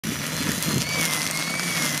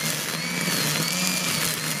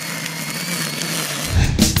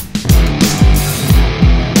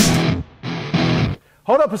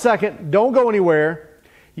Hold up a second, don't go anywhere.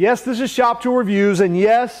 Yes, this is Shop Tool Reviews, and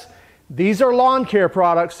yes, these are lawn care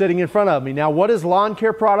products sitting in front of me. Now, what is lawn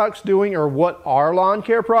care products doing, or what are lawn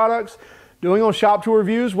care products doing on Shop Tool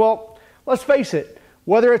Reviews? Well, let's face it,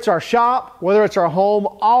 whether it's our shop, whether it's our home,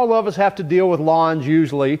 all of us have to deal with lawns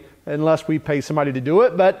usually, unless we pay somebody to do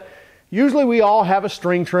it. But usually we all have a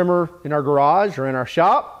string trimmer in our garage or in our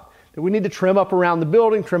shop that we need to trim up around the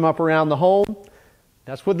building, trim up around the home.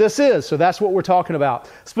 That's what this is. So that's what we're talking about.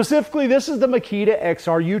 Specifically, this is the Makita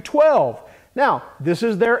XRU12. Now, this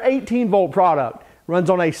is their 18-volt product. Runs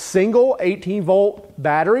on a single 18-volt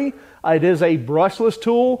battery. It is a brushless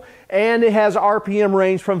tool, and it has RPM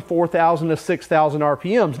range from 4,000 to 6,000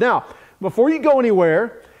 RPMs. Now, before you go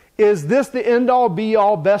anywhere, is this the end-all,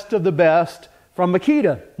 be-all, best of the best from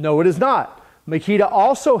Makita? No, it is not. Makita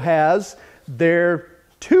also has their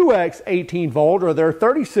 2X 18-volt or their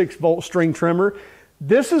 36-volt string trimmer.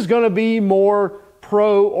 This is going to be more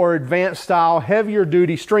pro or advanced style, heavier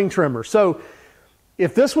duty string trimmer. So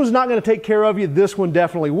if this one's not going to take care of you, this one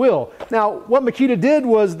definitely will. Now, what Makita did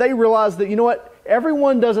was they realized that, you know what,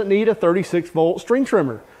 everyone doesn't need a 36-volt string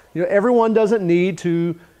trimmer. You know, everyone doesn't need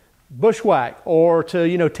to bushwhack or to,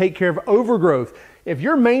 you know, take care of overgrowth. If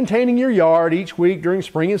you're maintaining your yard each week during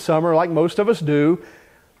spring and summer, like most of us do,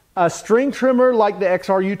 a string trimmer like the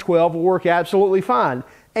XRU12 will work absolutely fine.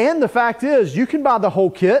 And the fact is, you can buy the whole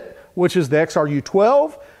kit, which is the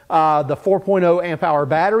XRU12, the 4.0 amp hour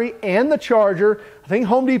battery, and the charger. I think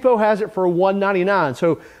Home Depot has it for $199.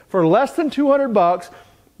 So for less than 200 bucks,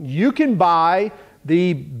 you can buy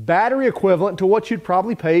the battery equivalent to what you'd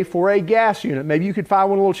probably pay for a gas unit. Maybe you could find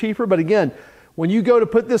one a little cheaper, but again, when you go to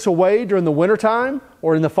put this away during the wintertime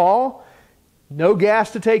or in the fall, no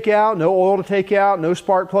gas to take out, no oil to take out, no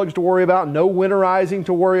spark plugs to worry about, no winterizing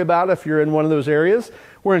to worry about if you're in one of those areas.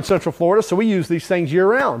 We're in Central Florida, so we use these things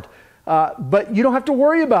year-round. But you don't have to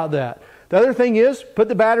worry about that. The other thing is, put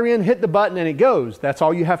the battery in, hit the button, and it goes. That's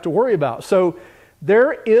all you have to worry about. So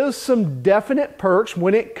there is some definite perks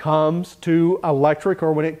when it comes to electric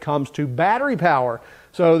or when it comes to battery power.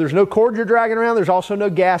 So there's no cord you're dragging around. There's also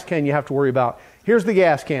no gas can you have to worry about. Here's the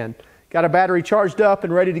gas can. Got a battery charged up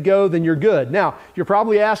and ready to go, then you're good. Now, you're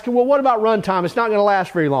probably asking, well, what about runtime? It's not going to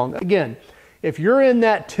last very long. Again, if you're in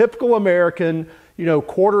that typical American, you know,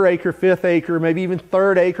 quarter acre, fifth acre, maybe even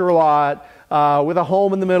third acre lot with a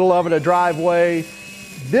home in the middle of it, a driveway,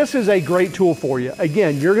 this is a great tool for you.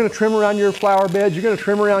 Again, you're going to trim around your flower beds, you're going to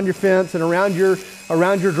trim around your fence and around your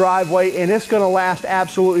driveway, and it's going to last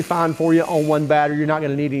absolutely fine for you on one battery. You're not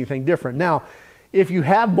going to need anything different. Now, if you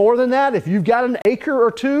have more than that, if you've got an acre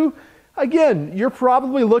or two, again, you're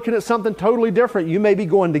probably looking at something totally different. You may be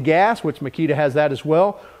going to gas, which Makita has that as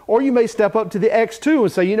well, or you may step up to the X2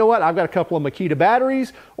 and say, you know what, I've got a couple of Makita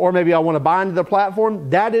batteries, or maybe I want to buy into the platform.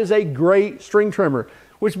 That is a great string trimmer,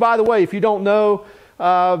 which, by the way, if you don't know,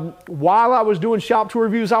 while I was doing Shop Tool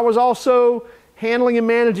Reviews, I was also handling and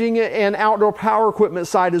managing an outdoor power equipment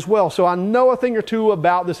site as well. So I know a thing or two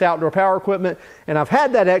about this outdoor power equipment, and I've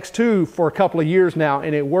had that X2 for a couple of years now,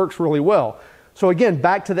 and it works really well. So again,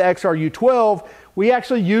 back to the XRU12, we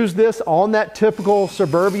actually use this on that typical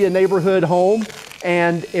suburbia neighborhood home,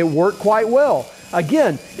 and it worked quite well.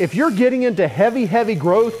 Again, if you're getting into heavy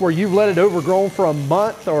growth where you've let it overgrown for a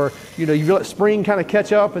month, or you know, you've let spring kind of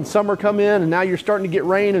catch up and summer come in, and now you're starting to get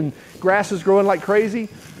rain and grass is growing like crazy,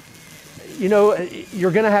 you know,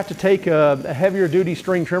 you're going to have to take a heavier duty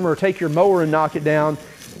string trimmer or take your mower and knock it down.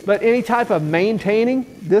 But any type of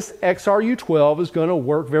maintaining, this XRU12 is going to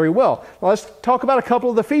work very well. Now let's talk about a couple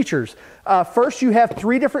of the features. First, you have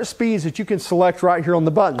 3 different speeds that you can select right here on the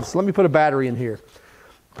buttons. Let me put a battery in here.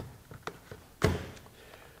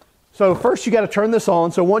 So first you got to turn this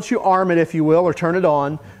on. So once you arm it, if you will, or turn it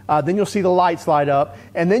on, then you'll see the lights light up.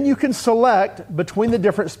 And then you can select between the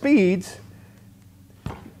different speeds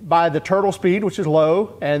by the turtle speed, which is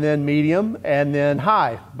low, and then medium, and then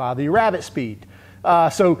high by the rabbit speed.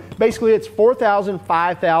 So basically it's 4,000,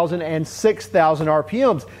 5,000, and 6,000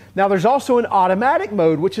 RPMs. Now there's also an automatic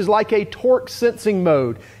mode, which is like a torque sensing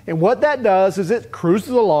mode. And what that does is it cruises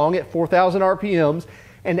along at 4,000 RPMs,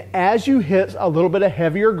 and as you hit a little bit of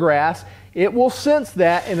heavier grass, it will sense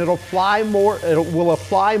that and it'll apply more, will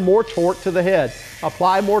apply more torque to the head,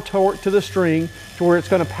 apply more torque to the string to where it's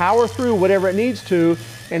going to power through whatever it needs to.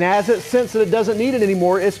 And as it senses that it doesn't need it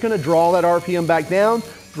anymore, it's going to draw that RPM back down,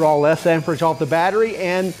 draw less amperage off the battery,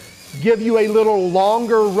 and give you a little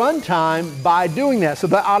longer runtime by doing that. So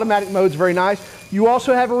the automatic mode is very nice. You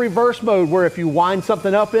also have a reverse mode where if you wind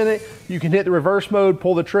something up in it, you can hit the reverse mode,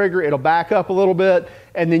 pull the trigger, it'll back up a little bit,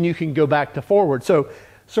 and then you can go back to forward. So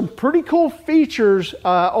some pretty cool features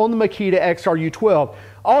on the Makita XRU12.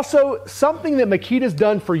 Also, something that Makita's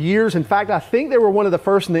done for years, in fact, I think they were one of the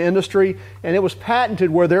first in the industry, and it was patented,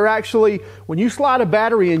 where they're actually, when you slide a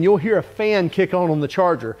battery in, you'll hear a fan kick on the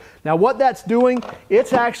charger. Now what that's doing,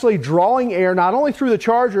 it's actually drawing air not only through the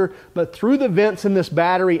charger, but through the vents in this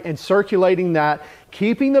battery and circulating that,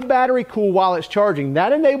 keeping the battery cool while it's charging.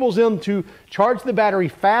 That enables them to charge the battery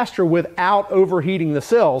faster without overheating the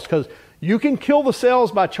cells, because you can kill the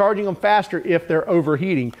cells by charging them faster if they're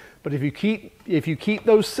overheating. But if you keep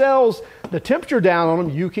those cells, the temperature down on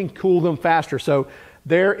them, you can cool them faster. So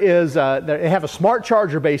there is, they have a smart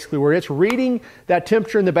charger basically where it's reading that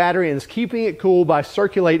temperature in the battery and it's keeping it cool by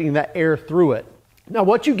circulating that air through it. Now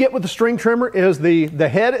what you get with the string trimmer is the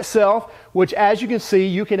head itself, which as you can see,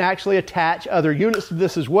 you can actually attach other units to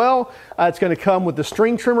this as well. It's going to come with the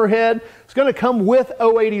string trimmer head. It's going to come with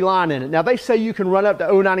 080 line in it. Now they say you can run up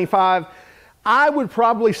to 095. I would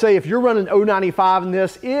probably say if you're running 095 in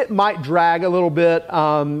this, it might drag a little bit.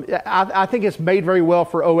 I think it's made very well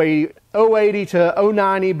for 080 to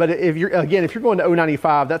 090, but if you're going to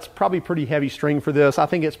 095, that's probably pretty heavy string for this. I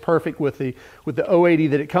think it's perfect with the 080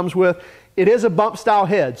 that it comes with. It is a bump style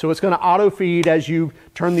head, so it's going to auto feed as you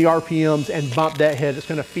turn the RPMs and bump that head. It's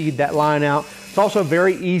going to feed that line out. It's also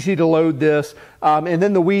very easy to load this. And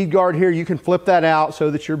then the weed guard here, you can flip that out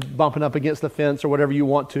so that you're bumping up against the fence or whatever you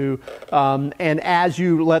want to. And as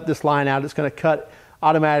you let this line out, it's going to cut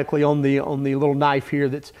automatically on the little knife here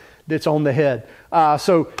that's on the head.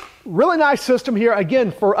 So really nice system here.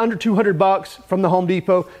 Again, for under 200 bucks from the Home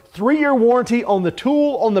Depot. 3-year warranty on the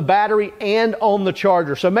tool, on the battery, and on the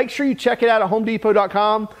charger. So make sure you check it out at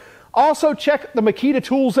homedepot.com. Also check the Makita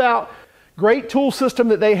tools out. Great tool system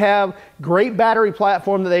that they have, great battery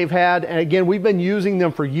platform that they've had, and again, we've been using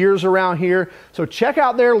them for years around here. So check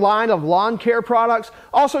out their line of lawn care products.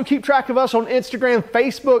 Also keep track of us on Instagram,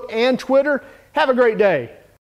 Facebook, and Twitter. Have a great day.